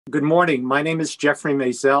Good morning. My name is Jeffrey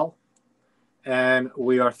Maisel, and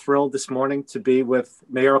we are thrilled this morning to be with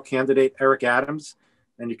mayoral candidate Eric Adams.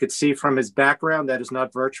 And you could see from his background that is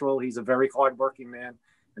not virtual. He's a very hardworking man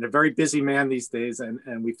and a very busy man these days, and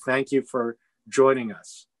we thank you for joining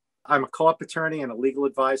us. I'm a co-op attorney and a legal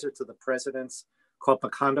advisor to the President's Co-op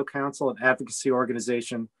Condo Council, an advocacy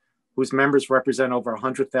organization whose members represent over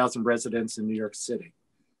 100,000 residents in New York City.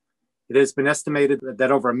 It has been estimated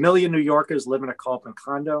that over 1 million New Yorkers live in a co-op and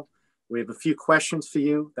condo. We have a few questions for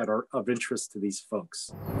you that are of interest to these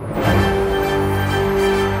folks.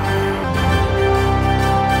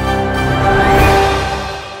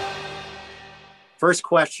 First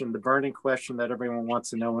question, the burning question that everyone wants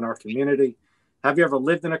to know in our community. Have you ever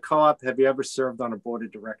lived in a co-op? Have you ever served on a board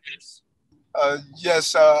of directors?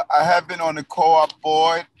 Yes, I have been on the co-op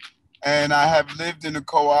board, and I have lived in a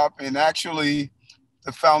co-op, and actually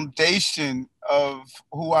the foundation of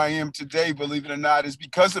who I am today, believe it or not, is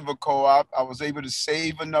because of a co-op. I was able to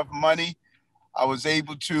save enough money. I was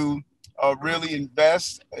able to really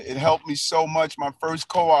invest. It helped me so much. My first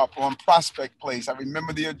co-op on Prospect Place. I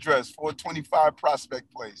remember the address, 425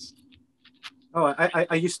 Prospect Place. Oh,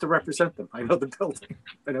 I used to represent them. I know the building.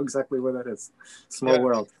 I know exactly where that is. Small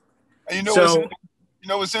world. And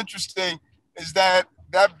what's interesting is that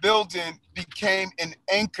that building became an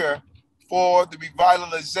anchor for the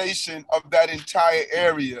revitalization of that entire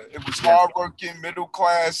area. It was hardworking, middle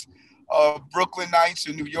class, Brooklynites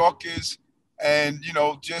and New Yorkers, and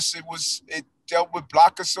it dealt with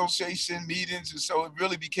block association meetings, and so it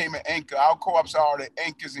really became an anchor. Our co-ops are the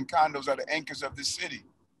anchors, and condos are the anchors of the city.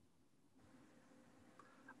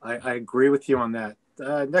 I agree with you on that.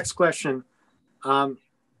 Next question.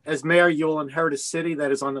 As mayor, you will inherit a city that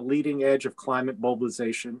is on the leading edge of climate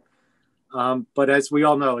mobilization. But as we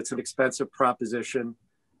all know, it's an expensive proposition.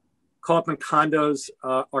 Co-op and condos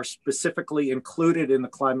are specifically included in the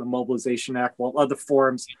Climate Mobilization Act, while other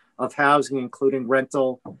forms of housing, including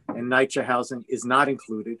rental and NYCHA housing, is not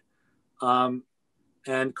included. And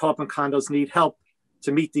co-op and condos need help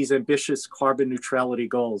to meet these ambitious carbon neutrality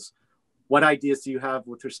goals. What ideas do you have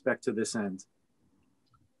with respect to this end?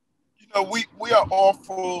 We are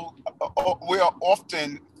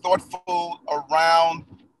often thoughtful around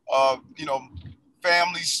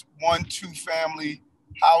families, 1-2 family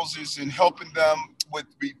houses, and helping them with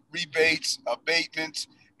rebates, abatements,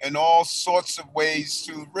 and all sorts of ways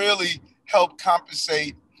to really help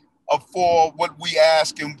compensate for what we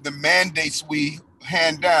ask and the mandates we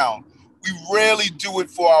hand down. We rarely do it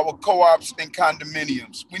for our co-ops and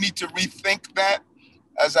condominiums. We need to rethink that.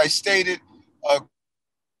 As I stated,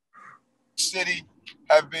 city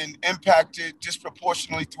have been impacted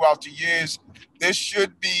disproportionately throughout the years. There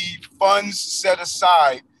should be funds set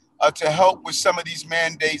aside to help with some of these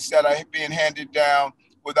mandates that are being handed down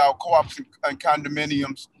with our co-ops and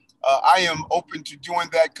condominiums. I am open to doing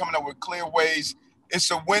that, coming up with clear ways. It's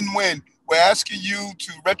a win-win. We're asking you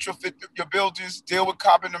to retrofit your buildings, deal with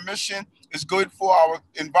carbon emission. It's good for our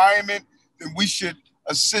environment. Then we should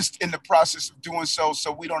assist in the process of doing so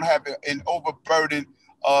we don't have an overburden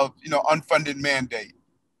of unfunded mandate.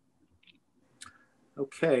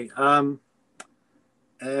 Okay.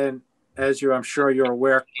 And as I'm sure you're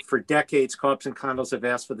aware, for decades, co-ops and condos have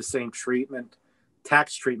asked for the same treatment,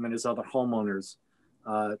 tax treatment as other homeowners.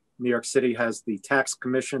 New York City has the tax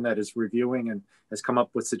commission that is reviewing and has come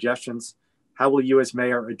up with suggestions. How will you as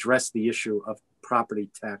mayor address the issue of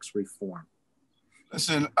property tax reform?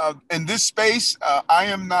 Listen, in this space, I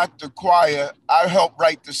am not the choir. I helped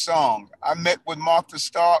write the song. I met with Martha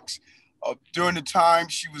Starks during the time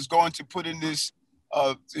she was going to put in this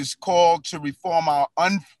call to reform our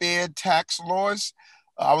unfair tax laws.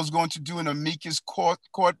 I was going to do an amicus court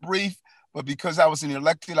brief, but because I was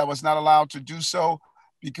elected, I was not allowed to do so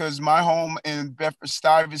because my home in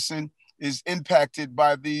Bedford-Stuyvesant is impacted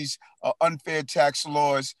by these unfair tax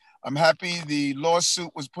laws. I'm happy the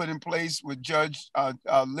lawsuit was put in place with Judge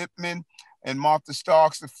Lippman and Martha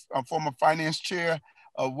Starks, the former finance chair.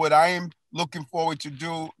 What I am looking forward to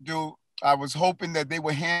do, I was hoping that they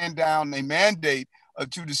would hand down a mandate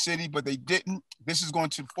to the city, but they didn't. This is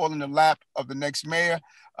going to fall in the lap of the next mayor.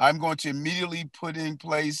 I'm going to immediately put in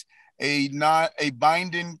place a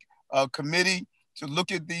binding committee to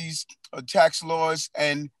look at these tax laws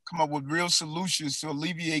and come up with real solutions to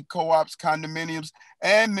alleviate co-ops, condominiums,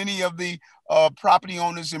 and many of the property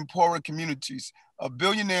owners in poorer communities.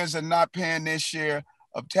 Billionaires are not paying their share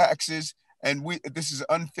of taxes, and this is an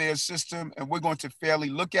unfair system, and we're going to fairly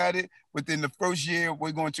look at it. Within the first year,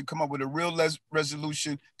 we're going to come up with a real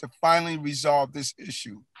resolution to finally resolve this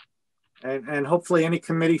issue. And hopefully any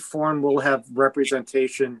committee form will have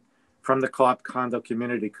representation from the co-op condo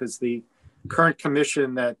community, because the current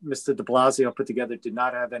commission that Mr. de Blasio put together did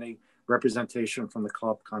not have any representation from the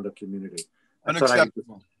co-op condo community.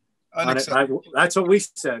 Unacceptable. That's what we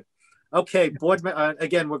said. Okay, board.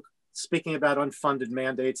 Again, we're speaking about unfunded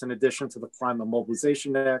mandates in addition to the Climate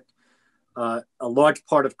Mobilization Act. A large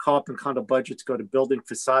part of co-op and condo budgets go to building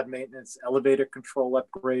facade maintenance, elevator control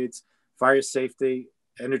upgrades, fire safety,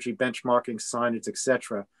 energy benchmarking, signage,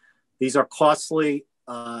 etc. These are costly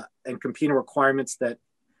and competing requirements that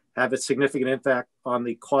have a significant impact on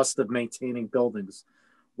the cost of maintaining buildings.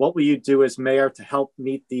 What will you do as mayor to help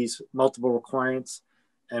meet these multiple requirements,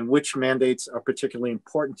 and which mandates are particularly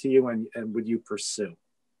important to you and would you pursue?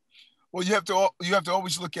 Well, you have to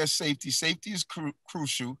always look at safety. Safety is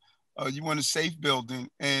crucial. You want a safe building,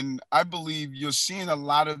 and I believe you're seeing a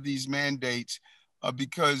lot of these mandates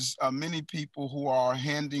because many people who are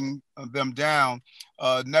handing them down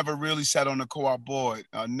never really sat on the co-op board,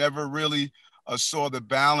 never really saw the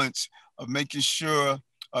balance of making sure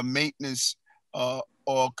maintenance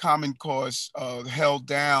or common costs held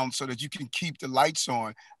down so that you can keep the lights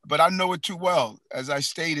on. But I know it too well. As I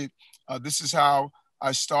stated, this is how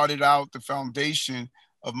I started out the foundation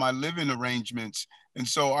of my living arrangements. And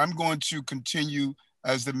so I'm going to continue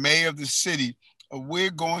as the mayor of the city. We're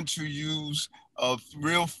going to use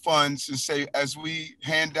real funds and say, as we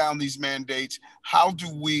hand down these mandates, how do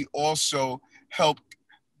we also help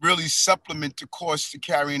really supplement the cost to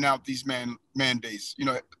carrying out these mandates? You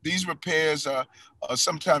know, these repairs are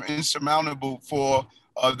sometimes insurmountable for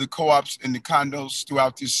the co-ops and the condos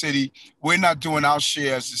throughout the city. We're not doing our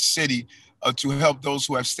share as a city to help those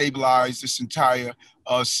who have stabilized this entire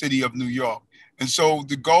city of New York. And so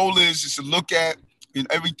the goal is to look at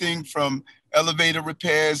everything from elevator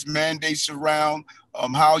repairs, mandates around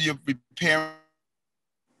how you're repairing,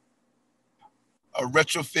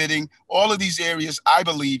 retrofitting, all of these areas, I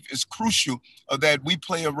believe, is crucial that we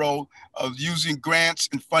play a role of using grants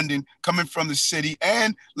and funding coming from the city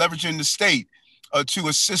and leveraging the state to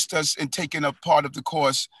assist us in taking up part of the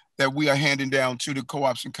cost that we are handing down to the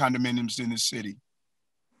co-ops and condominiums in the city.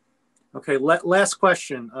 Okay, last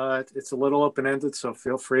question. It's a little open-ended, so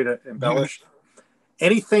feel free to embellish.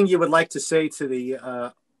 Anything you would like to say to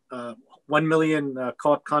the 1 million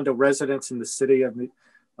co-op condo residents in the city of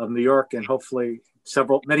New York, and hopefully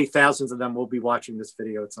many thousands of them will be watching this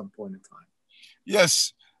video at some point in time?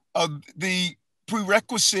 Yes, the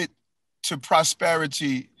prerequisite to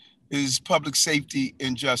prosperity is public safety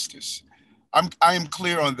and justice. I am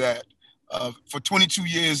clear on that. For 22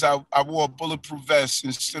 years, I wore a bulletproof vest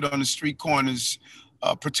and stood on the street corners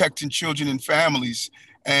protecting children and families.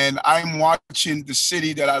 And I'm watching the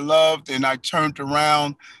city that I loved, and I turned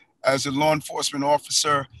around as a law enforcement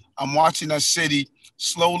officer. I'm watching that city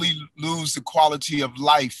slowly lose the quality of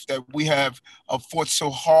life that we have fought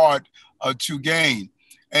so hard to gain.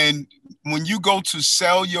 And when you go to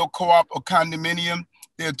sell your co-op or condominium,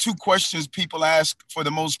 there are two questions people ask for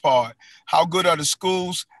the most part. How good are the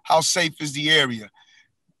schools? How safe is the area?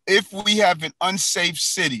 If we have an unsafe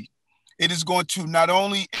city, it is going to not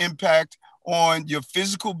only impact on your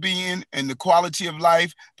physical being and the quality of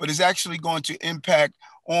life, but it's actually going to impact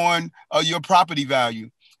on your property value.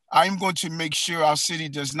 I'm going to make sure our city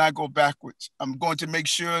does not go backwards. I'm going to make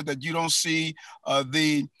sure that you don't see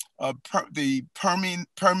the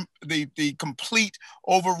complete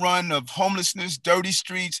overrun of homelessness, dirty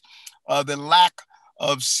streets, the lack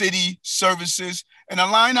of city services, and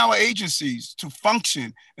align our agencies to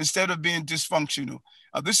function instead of being dysfunctional.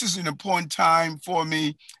 This is an important time for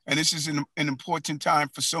me, and this is an important time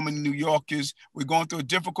for so many New Yorkers. We're going through a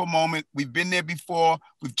difficult moment. We've been there before.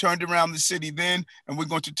 We've turned around the city then, and we're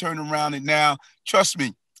going to turn around it now. Trust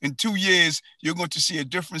me, in 2 years, you're going to see a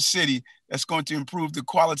different city that's going to improve the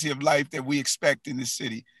quality of life that we expect in this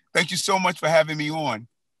city. Thank you so much for having me on.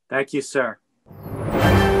 Thank you, sir.